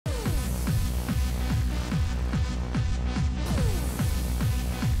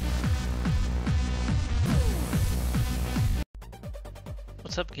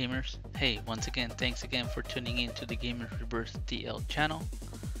What's up, gamers? Hey, once again, thanks again for tuning in to the Gamers Rebirth DL channel.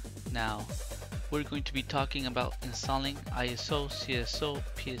 Now, we're going to be talking about installing ISO CSO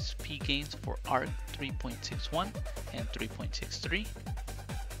PSP Games for ARK 3.61 and 3.63.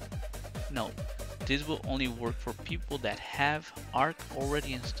 Note, this will only work for people that have ARK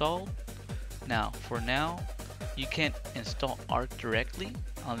already installed. Now, for now, you can't install ARK directly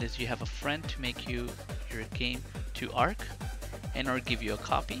unless you have a friend to make you your game to ARK and or give you a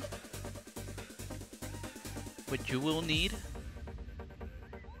copy. What you will need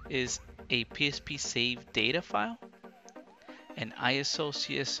is a PSP SaveData File, an ISO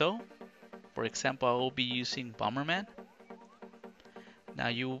CSO. For example, I will be using BomberMan. Now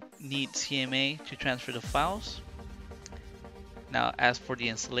you need CMA to transfer the files. Now as for the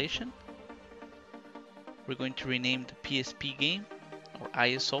installation, we're going to rename the PSP Game or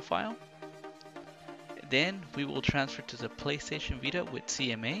ISO file. Then we will transfer to the PlayStation Vita with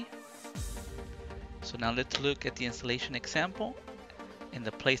CMA. So now let's look at the installation example in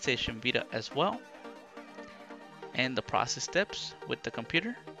the PlayStation Vita as well, and the process steps with the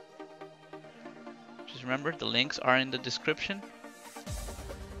computer. Just remember, the links are in the description.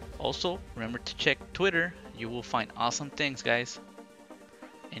 Also, remember to check Twitter. You will find awesome things, guys.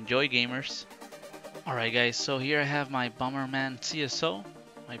 Enjoy, gamers. Alright guys, so here I have my BomberMan CSO,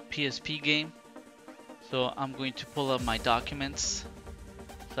 my PSP game. So I'm going to pull up my documents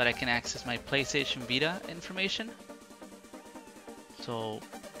so that I can access my PlayStation Vita information. So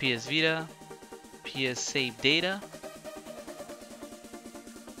PS Vita, PS SaveData,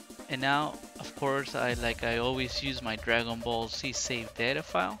 and now of course I always use my Dragon Ball Z SaveData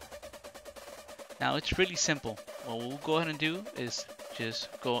file. Now it's really simple. What we'll go ahead and do is just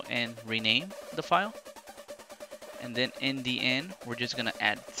go and rename the file, and then in the end we're just gonna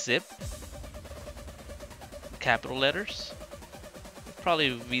add zip, capital letters.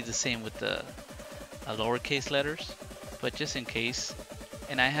 Probably be the same with the lowercase letters, but just in case.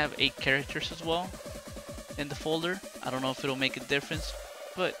 And I have 8 characters as well in the folder. I don't know if it'll make a difference,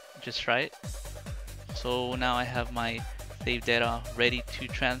 but just try it. So now I have my save data ready to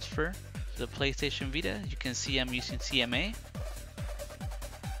transfer to the PlayStation Vita. You can see I'm using CMA.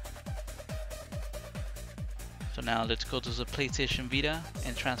 So now let's go to the PlayStation Vita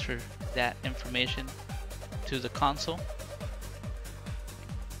and transfer that information to the console.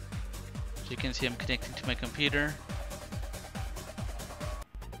 So you can see I'm connecting to my computer.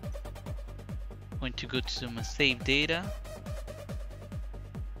 I'm going to go to my save data.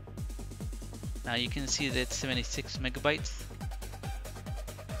 Now you can see that it's 76 megabytes.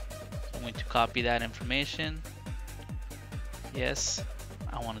 So I'm going to copy that information. Yes,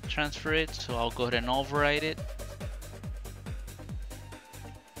 I want to transfer it, so I'll go ahead and override it.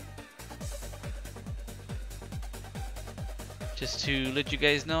 Just to let you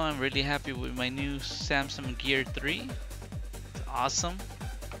guys know, I'm really happy with my new Samsung Gear 3. It's awesome.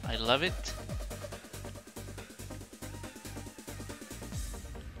 I love it.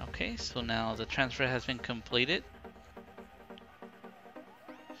 Okay, so now the transfer has been completed.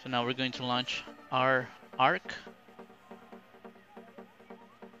 So now we're going to launch our ARK.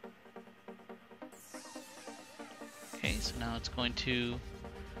 Okay, so now it's going to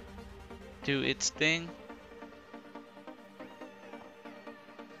do its thing.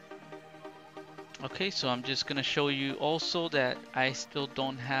 Okay, so I'm just gonna show you also that I still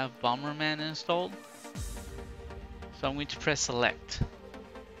don't have BomberMan installed. So I'm going to press select.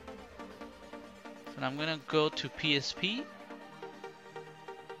 So I'm gonna go to PSP.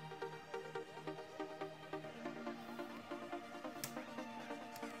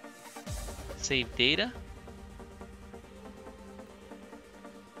 Save data.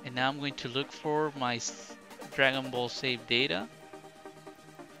 And now I'm going to look for my Dragon Ball save data.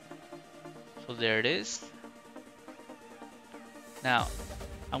 So there it is. Now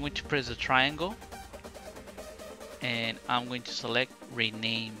I'm going to press the triangle and I'm going to select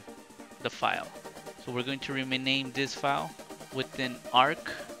rename the file. So we're going to rename this file within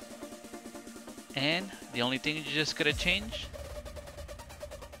ARK, and the only thing you just gotta change,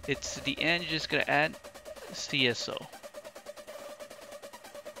 it's the end, you're just gonna add CSO.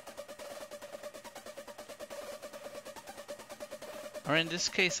 Or in this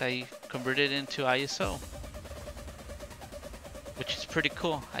case, I converted it into ISO, which is pretty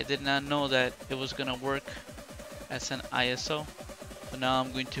cool. I did not know that it was gonna work as an ISO. So now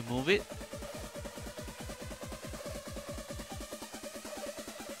I'm going to move it.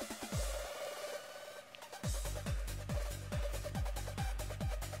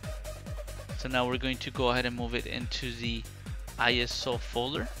 So now we're going to go ahead and move it into the ISO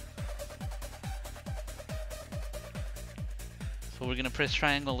folder. So we're gonna press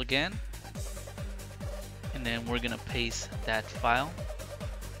triangle again, and then we're gonna paste that file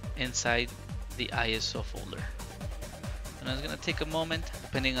inside the ISO folder. And it's gonna take a moment,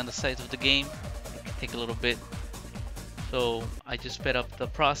 depending on the size of the game. It can take a little bit. So I just sped up the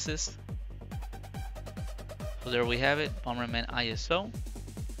process. So there we have it, BomberMan ISO.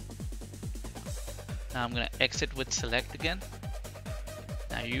 Now I'm gonna exit with select again.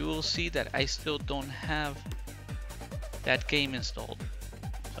 Now you will see that I still don't have that game installed.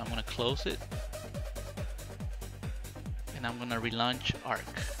 So I'm gonna close it. And I'm gonna relaunch ARK.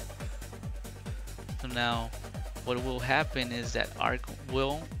 So now what will happen is that ARK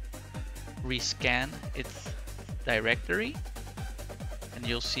will rescan its directory, and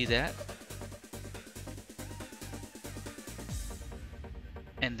you'll see that.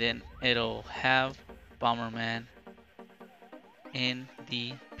 And then it'll have BomberMan in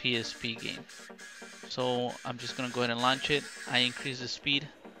the PSP game. So I'm just gonna go ahead and launch it. I increase the speed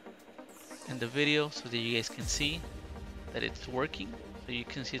in the video so that you guys can see that it's working. So you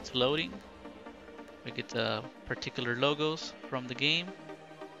can see it's loading. We get the particular logos from the game.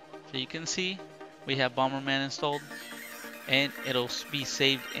 So you can see we have BomberMan installed, and it'll be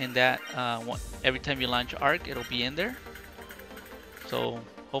saved in that every time you launch ARK, it'll be in there. So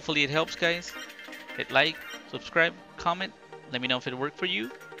hopefully it helps, guys. Hit like, subscribe, comment, let me know if it worked for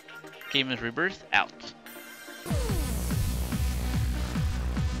you. Gamers Rebirth out.